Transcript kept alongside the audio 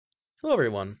Hello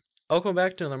everyone, welcome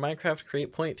back to another Minecraft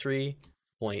Create Point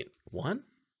 3.1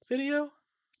 video?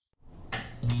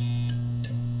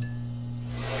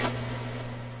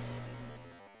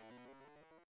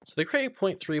 So the Create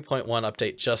Point 3.1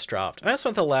 update just dropped, and I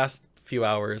spent the last few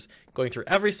hours going through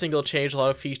every single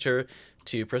changelog feature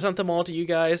to present them all to you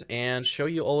guys and show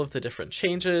you all of the different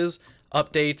changes,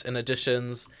 updates, and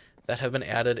additions that have been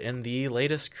added in the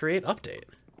latest Create update.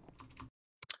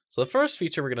 So the first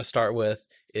feature we're going to start with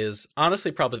is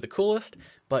honestly probably the coolest,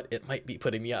 but it might be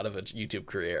putting me out of a YouTube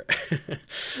career.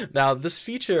 Now this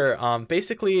feature,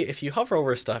 basically if you hover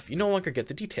over stuff, you no longer get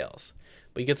the details,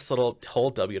 but you get this little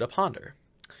hold W to ponder.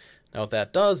 Now what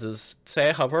that does is, say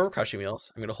I hover over crushing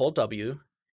wheels, I'm going to hold W,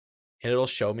 and it'll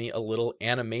show me a little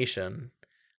animation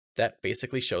that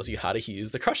basically shows you how to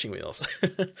use the crushing wheels.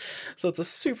 So it's a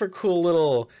super cool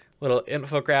little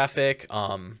infographic.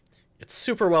 It's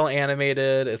super well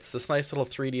animated. It's this nice little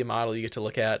 3D model you get to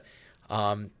look at.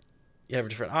 You have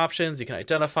different options. You can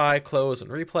identify, close, and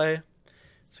replay.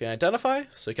 So you can identify,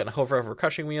 so you can hover over a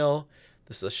crushing wheel.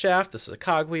 This is a shaft, this is a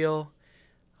cogwheel.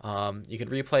 You can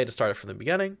replay to start it from the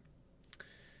beginning.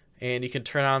 And you can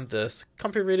turn on this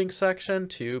comfy reading section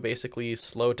to basically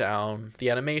slow down the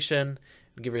animation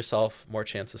and give yourself more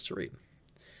chances to read.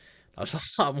 Now, there's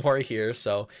a lot more here.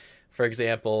 So, for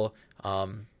example,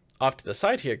 off to the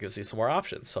side here gives you some more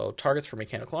options. So targets for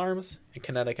mechanical arms and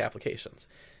kinetic applications.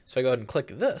 So if I go ahead and click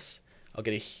this, I'll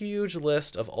get a huge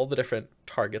list of all the different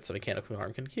targets a mechanical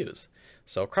arm can use.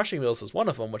 So crushing wheels is one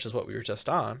of them, which is what we were just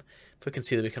on. But we can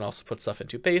see that we can also put stuff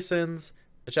into basins,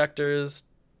 ejectors,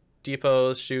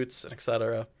 depots, chutes, and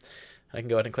etc. And I can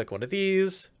go ahead and click one of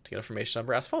these to get information on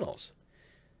brass funnels.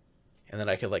 And then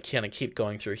I could kind of keep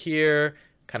going through here,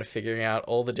 kind of figuring out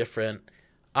all the different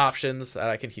options that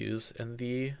I can use in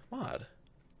the mod.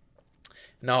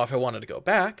 Now if I wanted to go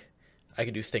back, I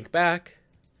can do think back,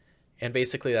 and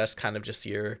basically that's kind of just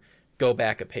your go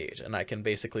back a page, and I can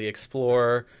basically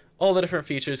explore all the different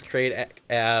features, create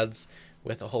ads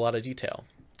with a whole lot of detail.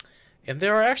 And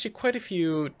there are actually quite a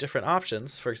few different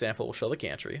options. For example, we'll show the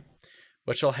gantry,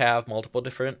 which will have multiple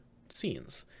different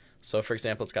scenes. So for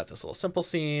example, it's got this little simple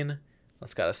scene,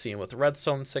 it's got a scene with a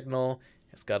redstone signal,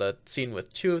 it's got a scene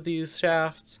with 2 of these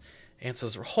shafts, and so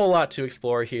there's a whole lot to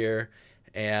explore here.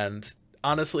 And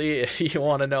honestly, if you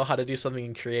want to know how to do something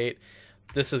in Create,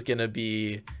 this is going to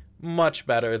be much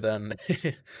better than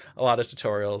a lot of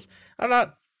tutorials. I'm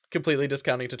not completely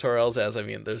discounting tutorials, as I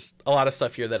mean, there's a lot of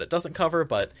stuff here that it doesn't cover,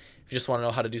 but if you just want to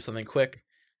know how to do something quick,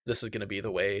 this is going to be the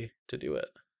way to do it.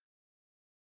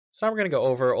 So now we're going to go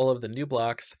over all of the new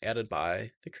blocks added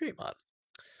by the Create mod.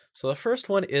 So the first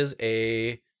one is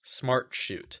a smart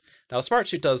chute. Now a smart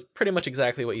chute does pretty much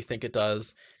exactly what you think it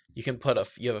does. You can put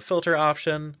you have a filter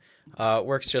option.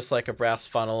 Works just like a brass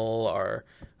funnel or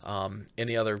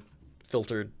any other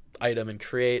filtered item in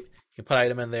Create. You can put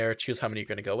item in there, choose how many you're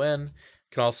going to go in.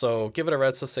 You can also give it a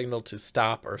redstone signal to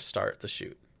stop or start the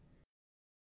chute.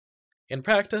 In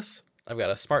practice, I've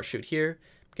got a smart chute here,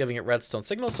 giving it redstone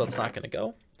signal, so it's not going to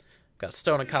go. I've got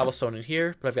stone and cobblestone in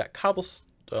here, but I've got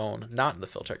cobblestone not in the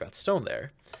filter. I've got stone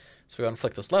there. So if we go and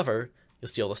flick this lever, you'll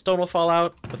see all the stone will fall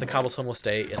out, but the cobblestone will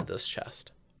stay in this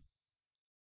chest.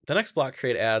 The next block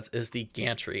Create adds is the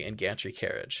gantry and gantry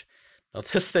carriage. Now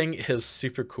this thing is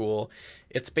super cool.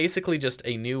 It's basically just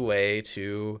a new way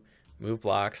to move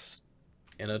blocks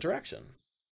in a direction.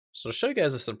 So to show you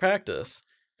guys this in practice,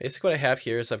 basically what I have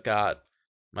here is I've got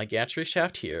my gantry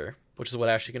shaft here, which is what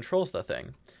actually controls the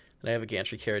thing. And I have a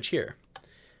gantry carriage here.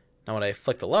 Now when I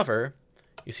flick the lever,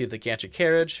 you see the gantry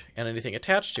carriage and anything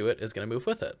attached to it is going to move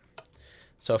with it.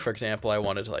 So for example, I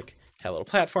wanted to have a little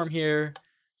platform here. I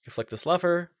can flick this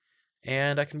lever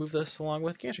and I can move this along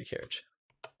with gantry carriage.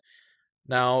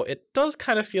 Now it does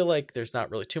kind of feel like there's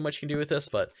not really too much you can do with this,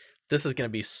 but this is going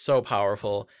to be so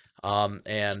powerful.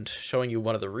 And showing you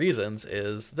one of the reasons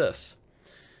is this.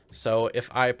 So if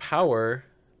I power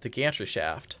the gantry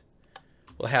shaft,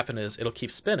 what'll happen is it'll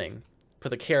keep spinning, but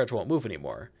the carriage won't move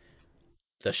anymore.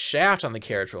 The shaft on the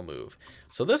carriage will move.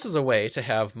 So this is a way to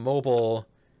have mobile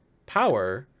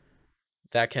power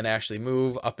that can actually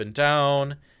move up and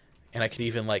down. And I could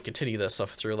even continue this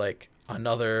stuff through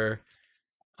another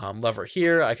lever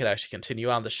here. I could actually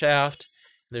continue on the shaft.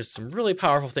 There's some really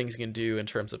powerful things you can do in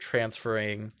terms of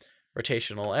transferring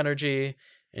rotational energy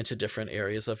into different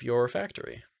areas of your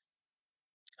factory.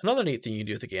 Another neat thing you can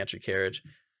do with the gantry carriage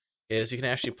is you can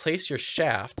actually place your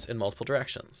shafts in multiple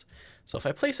directions. So if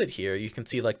I place it here, you can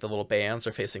see the little bands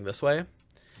are facing this way.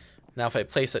 Now if I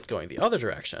place it going the other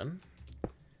direction,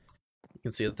 you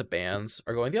can see that the bands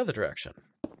are going the other direction.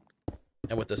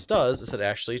 And what this does is it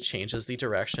actually changes the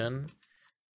direction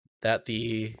that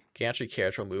the gantry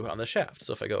character will move on the shaft.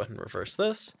 So if I go ahead and reverse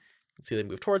this, you can see they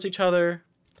move towards each other.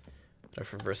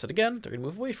 If I reverse it again, they're going to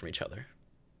move away from each other.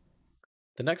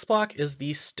 The next block is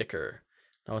the sticker.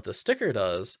 Now what the sticker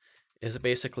does is it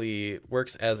basically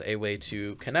works as a way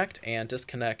to connect and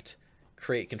disconnect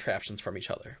crate contraptions from each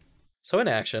other. So in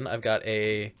action, I've got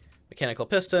a mechanical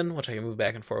piston, which I can move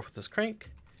back and forth with this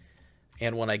crank.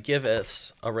 And when I give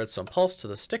it a redstone pulse to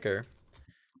the sticker,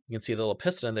 you can see the little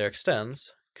piston in there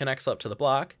extends, connects up to the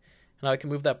block, and now I can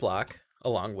move that block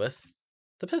along with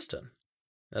the piston.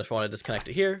 And if I want to disconnect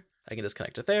it here, I can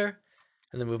disconnect it there,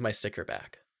 and then move my sticker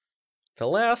back. The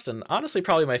last, and honestly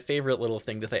probably my favorite little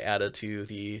thing that they added to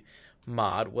the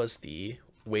mod was the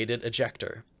weighted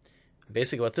ejector.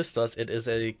 Basically what this does, it is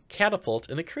a catapult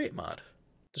in the crate mod.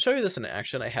 To show you this in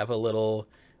action, I have a little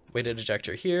weighted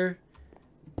ejector here,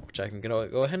 which I can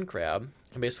go ahead and grab.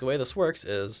 And basically the way this works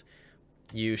is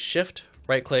you shift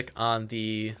right click on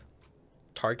the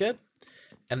target,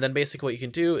 and then basically what you can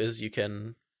do is you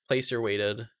can place your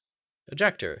weighted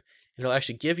ejector. It'll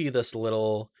actually give you this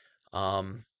little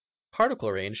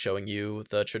particle range showing you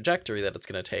the trajectory that it's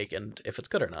going to take and if it's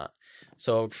good or not.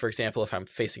 So for example, if I'm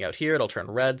facing out here, it'll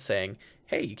turn red saying,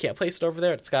 hey, you can't place it over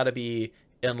there. It's got to be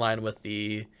in line with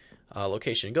the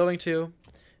location you're going to.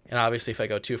 And obviously if I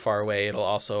go too far away, it'll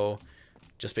also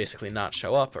just basically not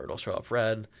show up, or it'll show up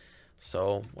red.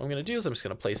 So what I'm going to do is I'm just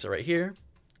going to place it right here.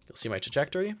 You'll see my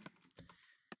trajectory.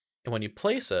 And when you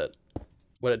place it,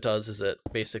 what it does is it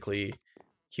basically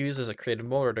uses a creative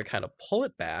motor to kind of pull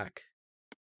it back.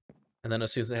 And then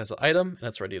as soon as it has an item and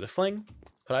it's ready to fling,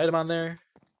 put an item on there,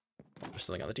 there's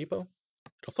something on the depot,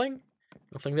 it'll fling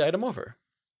the item over.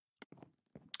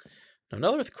 Now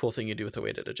another cool thing you do with a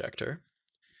weighted ejector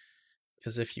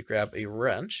is if you grab a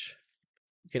wrench,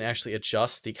 you can actually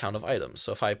adjust the count of items.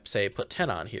 So if I say put 10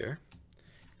 on here,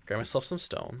 grab myself some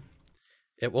stone,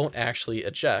 it won't actually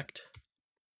eject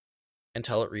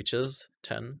until it reaches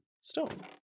 10 stone.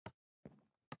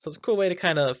 So it's a cool way to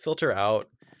kind of filter out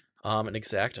an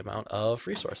exact amount of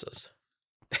resources.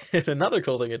 And another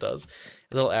cool thing it does is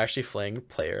it'll actually fling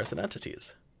players and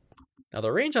entities. Now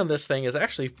the range on this thing is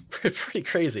actually pretty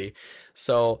crazy.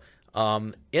 So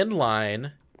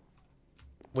inline,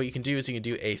 what you can do is you can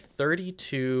do a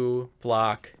 32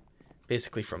 block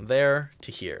basically from there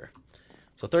to here.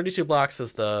 So 32 blocks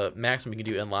is the maximum you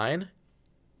can do inline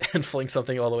and fling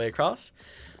something all the way across.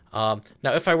 Now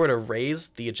if I were to raise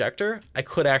the ejector, I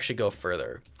could actually go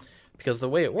further, because the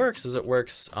way it works is it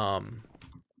works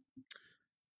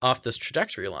off this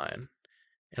trajectory line.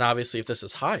 And obviously if this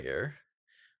is higher,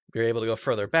 we're able to go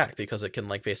further back because it can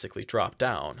like basically drop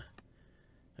down.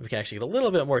 And we can actually get a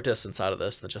little bit more distance out of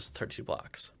this than just 32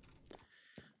 blocks.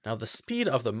 Now the speed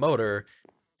of the motor,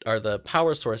 or the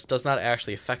power source, does not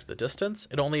actually affect the distance.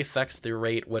 It only affects the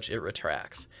rate which it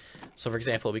retracts. So for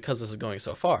example, because this is going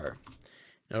so far,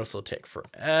 notice it'll take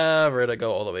forever to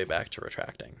go all the way back to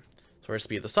retracting. So if we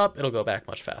speed this up, it'll go back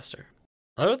much faster.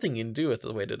 Another thing you can do with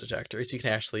the weighted ejector is you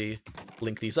can actually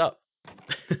link these up.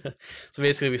 So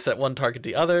basically we set one target to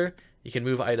the other, you can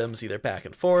move items either back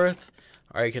and forth,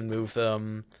 or you can move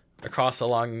them across a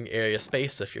long area of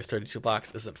space if your 32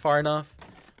 blocks isn't far enough,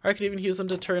 or you can even use them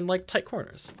to turn like tight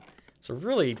corners. It's a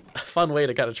really fun way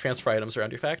to kind of transfer items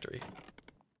around your factory.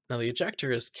 Now the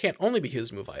ejectors can't only be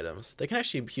used to move items, they can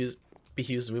actually be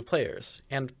used to move players,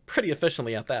 and pretty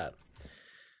efficiently at that.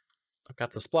 I've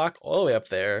got this block all the way up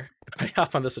there. If I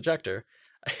hop on this ejector,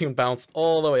 I can bounce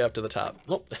all the way up to the top.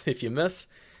 Well, if you miss,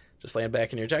 just land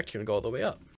back in your ejector and go all the way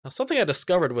up. Now, something I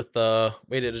discovered with the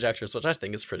weighted ejectors, which I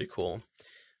think is pretty cool.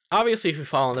 Obviously, if you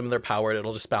fall on them and they're powered,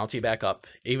 it'll just bounce you back up.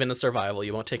 Even in survival,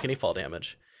 you won't take any fall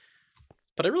damage.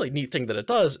 But a really neat thing that it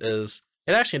does is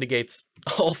it actually negates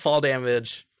all fall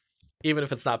damage, even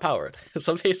if it's not powered.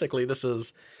 So basically, this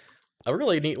is a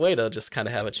really neat way to just kind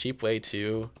of have a cheap way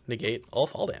to negate all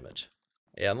fall damage.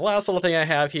 And the last little thing I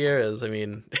have here is, I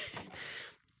mean,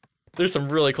 there's some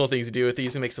really cool things to do with these.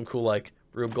 You can make some cool, like,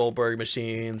 Rube Goldberg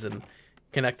machines and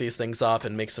connect these things up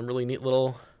and make some really neat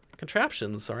little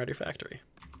contraptions around your factory.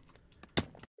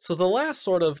 So the last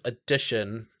sort of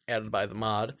addition added by the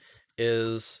mod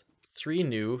is 3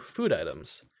 new food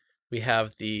items. We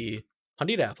have the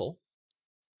honeyed apple,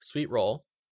 sweet roll,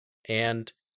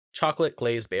 and chocolate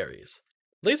glazed berries.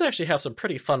 These actually have some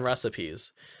pretty fun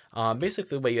recipes.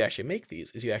 Basically, the way you actually make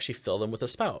these is you actually fill them with a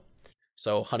spout.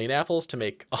 So honeyed apples to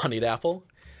make a honeyed apple,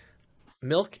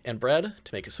 milk and bread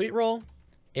to make a sweet roll,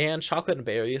 and chocolate and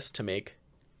berries to make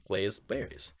glazed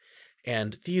berries.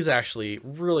 And these actually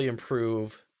really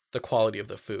improve the quality of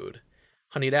the food.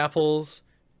 Honeyed apples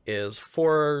is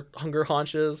 4 hunger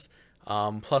haunches,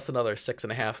 plus another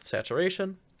 6.5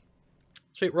 saturation.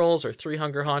 Sweet rolls are 3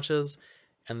 hunger haunches,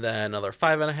 and then another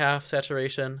 5.5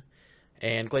 saturation.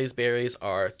 And glazed berries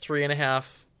are 3.5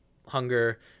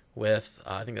 hunger with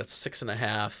I think that's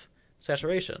 6.5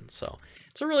 saturation. So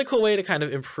it's a really cool way to kind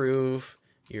of improve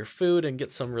your food and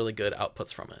get some really good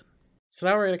outputs from it. So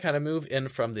now we're going to kind of move in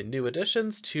from the new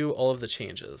additions to all of the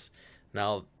changes.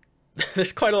 Now,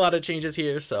 there's quite a lot of changes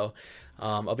here, so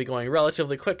I'll be going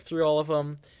relatively quick through all of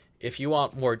them. If you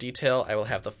want more detail, I will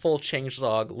have the full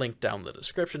changelog linked down in the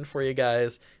description for you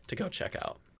guys to go check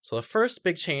out. So the first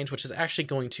big change, which is actually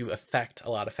going to affect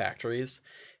a lot of factories,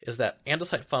 is that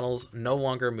andesite funnels no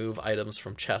longer move items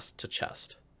from chest to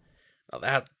chest. Now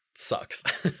that sucks.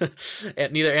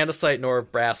 And neither andesite nor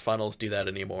brass funnels do that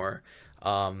anymore.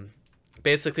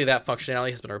 Basically, that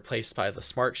functionality has been replaced by the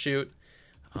smart chute,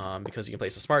 because you can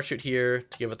place a smart chute here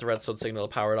to give it the redstone signal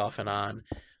to power it off and on,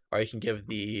 or you can give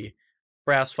the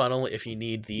brass funnel if you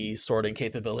need the sorting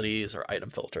capabilities or item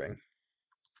filtering.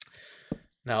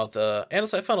 Now, the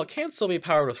andesite funnel can still be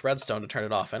powered with redstone to turn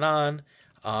it off and on,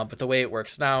 but the way it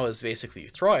works now is basically you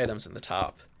throw items in the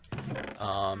top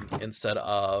instead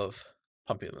of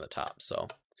pumping them in the top. So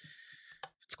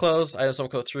if it's closed, items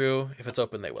won't go through. If it's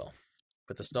open, they will.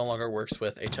 But this no longer works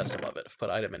with a chest above it. If I put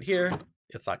an item in here,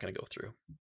 it's not going to go through.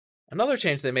 Another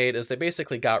change they made is they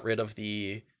basically got rid of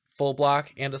the full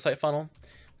block andesite funnel.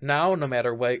 Now, no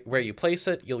matter where you place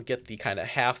it, you'll get the kind of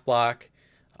half block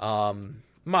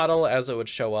model as it would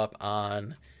show up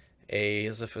on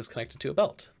as if it was connected to a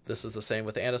belt. This is the same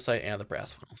with the andesite and the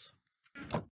brass funnels.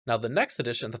 Now, the next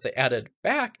addition that they added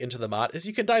back into the mod is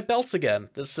you can dye belts again.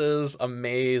 This is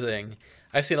amazing.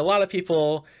 I've seen a lot of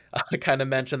people kind of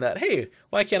mention that, hey,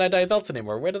 why can't I dye belts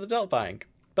anymore? Where did the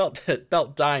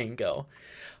belt dyeing go?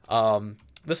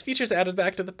 This feature is added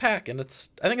back to the pack, and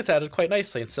I think it's added quite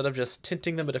nicely. Instead of just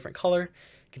tinting them a different color,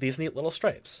 get these neat little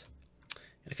stripes.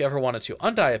 And if you ever wanted to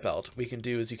undye a belt, what you can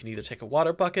do is you can either take a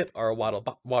water bucket or a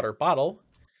water bottle,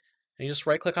 and you just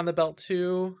right-click on the belt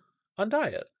to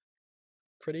undye it.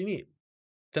 Pretty neat.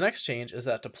 The next change is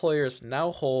that deployers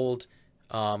now hold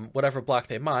whatever block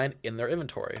they mine in their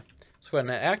inventory. So go ahead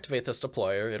and activate this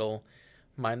deployer. It'll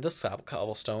mine this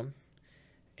cobblestone,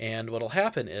 and what'll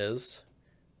happen is,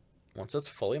 once it's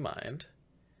fully mined,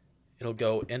 it'll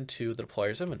go into the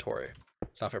deployer's inventory.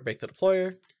 So if I break the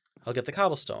deployer, I'll get the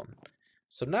cobblestone.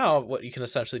 So now what you can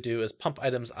essentially do is pump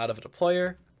items out of a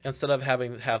deployer instead of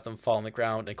having them fall on the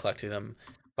ground and collecting them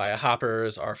via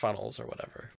hoppers or funnels or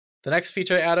whatever. The next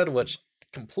feature I added, which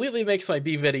completely makes my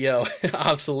bee video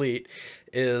obsolete,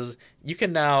 is you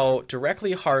can now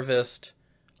directly harvest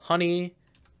honey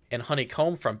and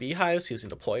honeycomb from beehives using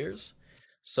deployers.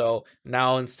 So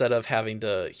now instead of having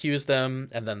to use them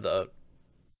and then the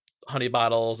honey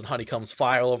bottles and honeycombs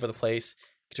fly all over the place,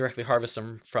 you can directly harvest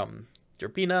them from your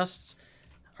bee nests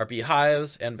or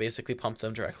beehives and basically pump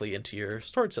them directly into your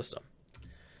storage system.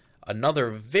 Another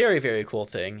very, very cool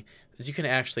thing is you can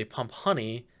actually pump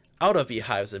honey out of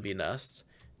beehives and bee nests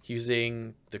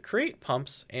using the create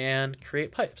pumps and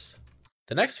create pipes.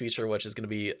 The next feature, which is going to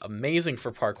be amazing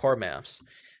for parkour maps,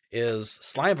 is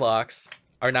slime blocks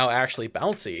are now actually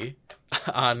bouncy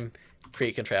on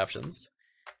create contraptions,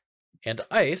 and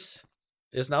ice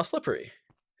is now slippery.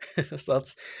 So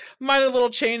that's a minor little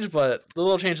change, but the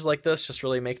little changes like this just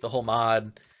really make the whole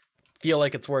mod feel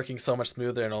like it's working so much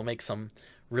smoother, and it'll make some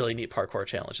really neat parkour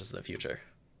challenges in the future.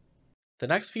 The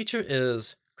next feature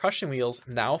is crushing wheels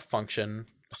now function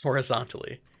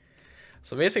horizontally.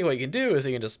 So basically what you can do is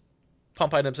you can just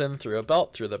pump items in through a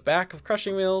belt through the back of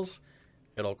crushing wheels,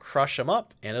 it'll crush them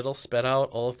up, and it'll spit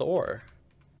out all of the ore.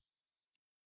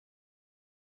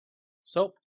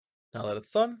 So now that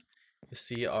it's done, you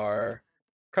see our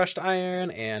crushed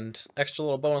iron and extra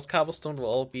little bonus cobblestone will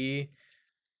all be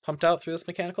pumped out through this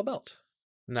mechanical belt.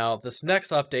 Now, this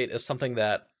next update is something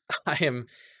that I am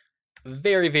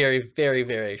very, very, very,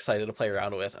 very excited to play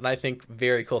around with, and I think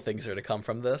very cool things are to come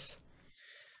from this.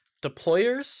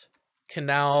 Deployers can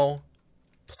now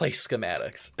place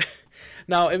schematics.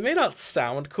 Now, it may not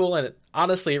sound cool, and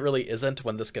honestly, it really isn't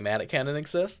when the schematic cannon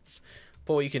exists,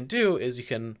 but what you can do is you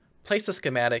can place a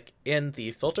schematic in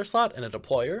the filter slot in a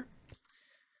deployer,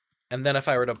 and then if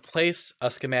I were to place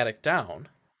a schematic down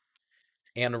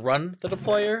and run the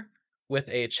deployer with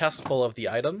a chest full of the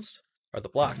items, or the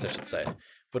blocks, I should say,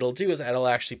 what it'll do is it'll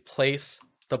actually place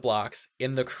the blocks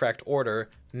in the correct order,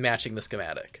 matching the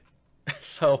schematic.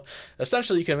 So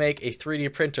essentially you can make a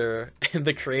 3D printer in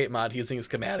the create mod using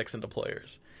schematics and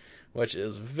deployers, which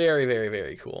is very, very,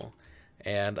 very cool.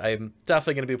 And I'm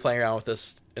definitely going to be playing around with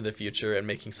this in the future and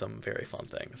making some very fun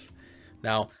things.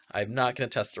 Now, I'm not going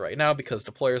to test it right now because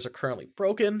deployers are currently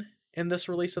broken in this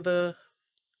release of the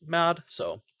mod,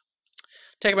 so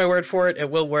Take my word for it, it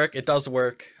will work. It does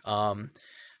work,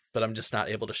 but I'm just not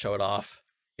able to show it off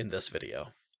in this video.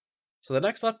 So the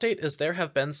next update is there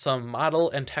have been some model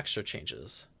and texture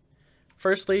changes.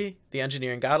 Firstly, the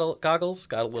engineering goggles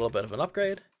got a little bit of an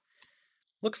upgrade.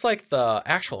 Looks like the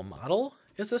actual model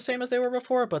is the same as they were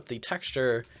before, but the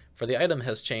texture for the item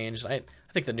has changed. I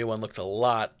think the new one looks a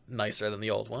lot nicer than the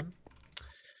old one.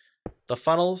 The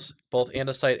funnels, both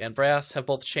andesite and brass, have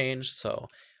both changed, so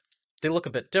they look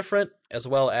a bit different, as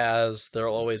well as they'll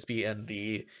always be in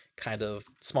the kind of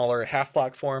smaller half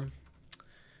block form.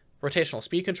 Rotational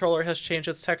speed controller has changed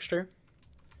its texture.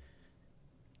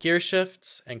 Gear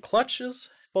shifts and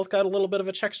clutches both got a little bit of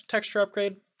a texture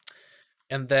upgrade.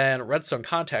 And then redstone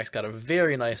contacts got a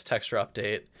very nice texture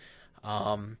update.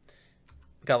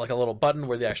 Got like a little button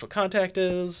where the actual contact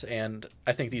is, and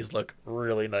I think these look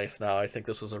really nice now. I think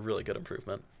this was a really good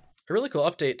improvement. A really cool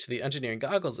update to the engineering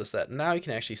goggles is that now you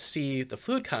can actually see the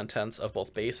fluid contents of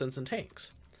both basins and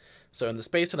tanks. So in this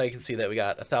basin, I can see that we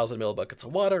got 1,000 millibuckets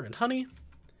of water and honey.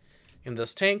 In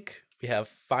this tank, we have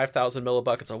 5,000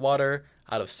 millibuckets of water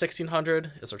out of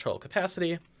 1,600 is our total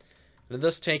capacity. And in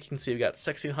this tank, you can see we got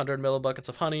 1,600 millibuckets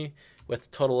of honey with a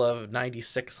total of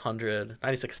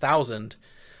 96,000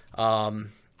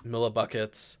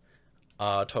 millibuckets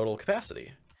total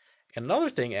capacity. And another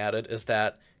thing added is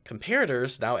that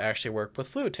comparators now actually work with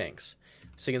fluid tanks.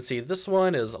 So you can see this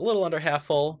one is a little under half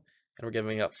full, and we're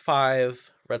giving up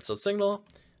 5 redstone signal.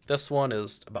 This one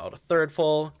is about a third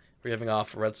full. We're giving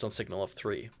off a redstone signal of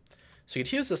 3. So you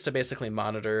could use this to basically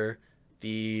monitor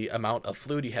the amount of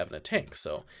fluid you have in a tank.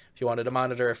 So if you wanted to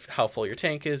monitor how full your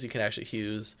tank is, you can actually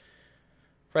use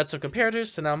redstone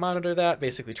comparators to now monitor that.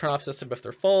 Basically turn off system if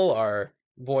they're full, or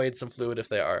void some fluid if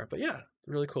they are. But yeah,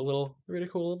 really cool little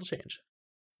change.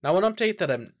 Now one update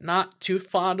that I'm not too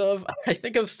fond of, I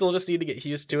think I still just need to get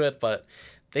used to it, but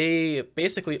they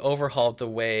basically overhauled the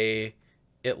way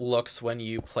it looks when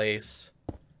you place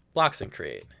blocks in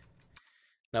Create.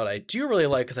 Now what I do really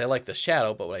like is I like the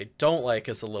shadow, but what I don't like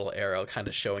is the little arrow kind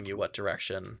of showing you what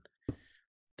direction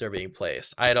they're being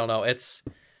placed. I don't know, I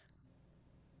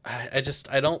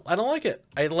don't like it.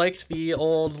 I liked the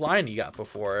old line you got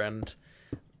before, and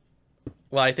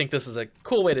well, I think this is a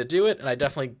cool way to do it, and I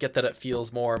definitely get that it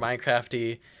feels more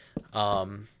Minecrafty. I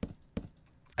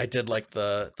did like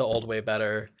the old way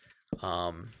better.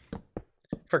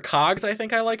 For cogs, I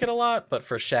think I like it a lot, but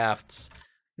for shafts,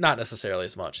 not necessarily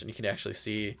as much. And you can actually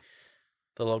see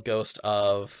the little ghost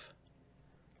of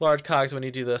large cogs when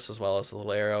you do this, as well as the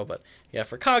little arrow. But yeah,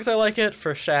 for cogs, I like it.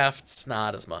 For shafts,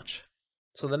 not as much.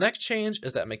 So the next change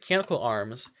is that mechanical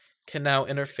arms can now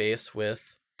interface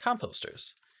with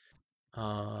composters.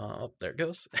 Oh, there it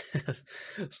goes.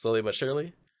 Slowly but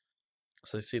surely.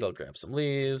 So you see it'll grab some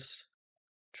leaves,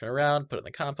 turn around, put it in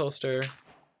the composter.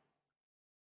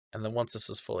 And then once this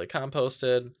is fully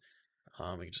composted,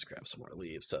 we can just grab some more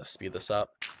leaves to speed this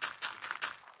up.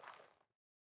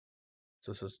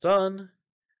 So this is done.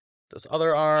 This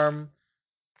other arm,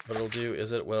 what it'll do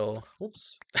is it will,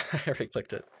 whoops, I already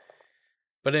clicked it.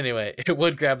 But anyway, it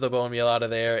would grab the bone meal out of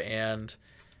there and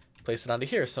place it onto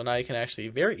here. So now you can actually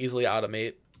very easily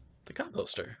automate the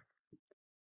composter.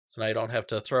 So now you don't have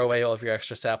to throw away all of your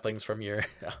extra saplings from your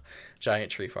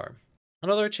giant tree farm.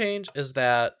 Another change is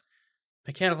that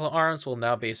mechanical arms will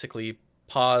now basically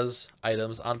pause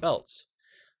items on belts.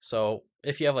 So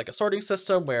if you have like a sorting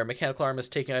system where mechanical arm is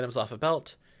taking items off a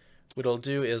belt, what it'll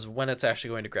do is when it's actually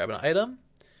going to grab an item,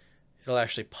 it'll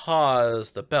actually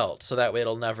pause the belt. So that way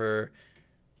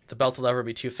the belt will never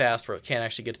be too fast where it can't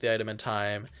actually get to the item in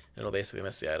time, and it'll basically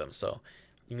miss the item. So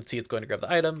you can see it's going to grab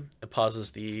the item, it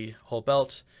pauses the whole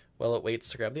belt while it waits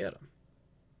to grab the item.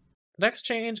 The next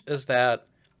change is that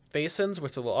basins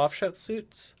with the little offset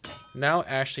suits now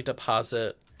actually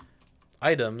deposit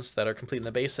items that are complete in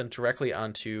the basin directly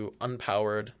onto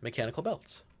unpowered mechanical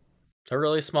belts. A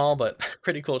really small but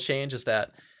pretty cool change is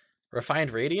that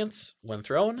refined radiance, when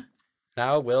thrown,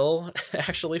 now will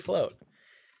actually float.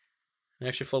 It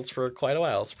actually floats for quite a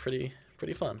while. It's pretty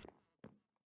fun.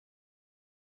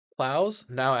 Plows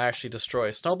now actually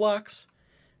destroy snow blocks.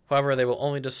 However, they will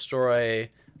only destroy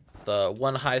the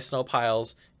 1 high snow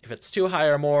piles. If it's 2 high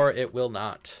or more, it will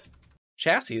not.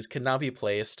 Chassis can now be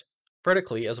placed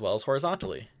vertically as well as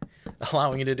horizontally,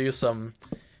 allowing you to do some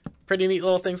pretty neat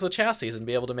little things with chassis and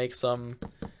be able to make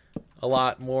a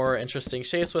lot more interesting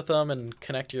shapes with them and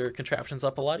connect your contraptions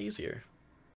up a lot easier.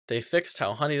 They fixed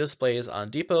how honey displays on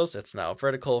depots. It's now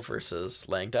vertical versus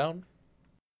laying down.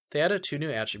 They added 2 new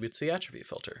attributes to the attribute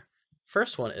filter.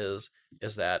 First one is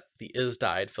that the is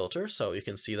died filter, so you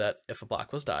can see that if a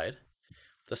block was died.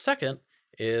 The second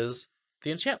is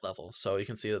the enchant level, so you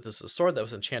can see that this is a sword that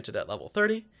was enchanted at level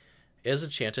 30, is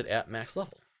enchanted at max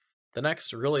level. The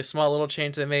next really small little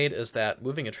change they made is that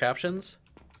moving attractions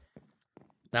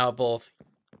now both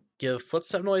give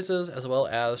footstep noises as well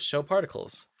as show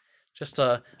particles. Just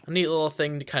a neat little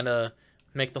thing to kind of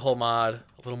make the whole mod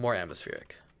a little more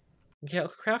atmospheric.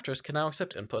 Mechanical crafters can now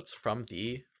accept inputs from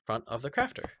the front of the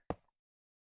crafter.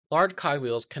 Large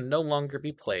cogwheels can no longer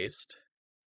be placed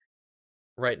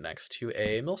right next to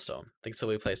a millstone. They can still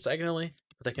be placed diagonally,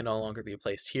 but they can no longer be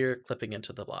placed here, clipping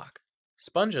into the block.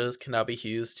 Sponges can now be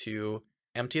used to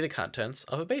empty the contents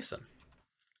of a basin.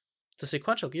 The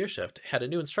sequential gear shift had a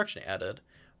new instruction added,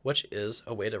 which is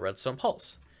a wait a redstone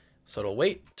pulse. So it'll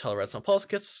wait till a redstone pulse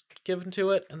gets given to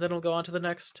it, and then it'll go on to the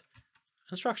next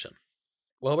instruction.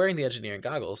 While wearing the engineering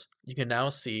goggles, you can now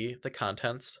see the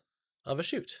contents of a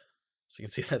chute. So you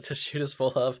can see that this chute is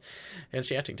full of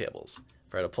enchanting tables.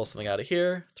 If I were to pull something out of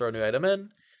here, throw a new item in,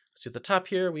 see at the top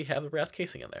here, we have the brass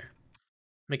casing in there.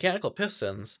 Mechanical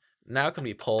pistons now can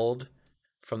be pulled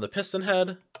from the piston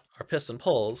head or piston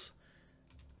pulls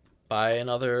by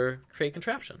another crate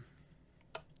contraption.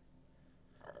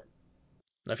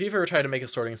 Now, if you've ever tried to make a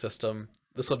sorting system,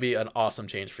 this will be an awesome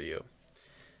change for you.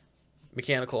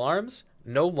 Mechanical arms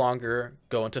no longer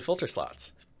go into filter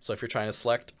slots. So if you're trying to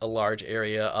select a large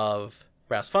area of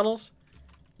brass funnels,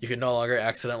 you can no longer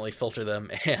accidentally filter them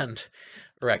and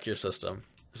wreck your system.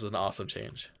 This is an awesome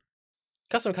change.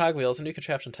 Custom cogwheels and new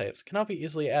contraption types can now be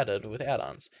easily added with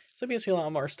add-ons. So you can see a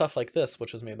lot more stuff like this,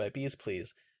 which was made by Bees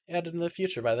Please, added in the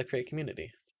future by the Crate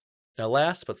community. Now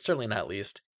last, but certainly not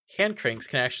least, hand cranks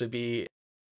can actually be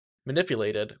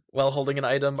manipulated while holding an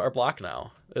item or block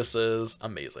now. This is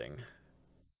amazing.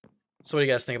 So what do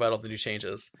you guys think about all the new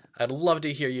changes? I'd love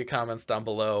to hear your comments down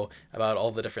below about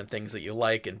all the different things that you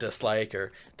like and dislike,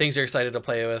 or things you're excited to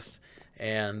play with.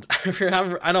 And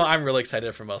I know I'm really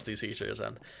excited for most of these features,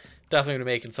 and definitely going to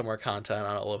be making some more content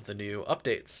on all of the new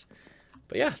updates.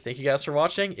 But yeah, thank you guys for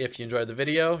watching. If you enjoyed the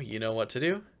video, you know what to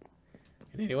do.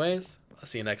 And anyways, I'll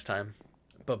see you next time.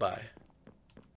 Bye-bye.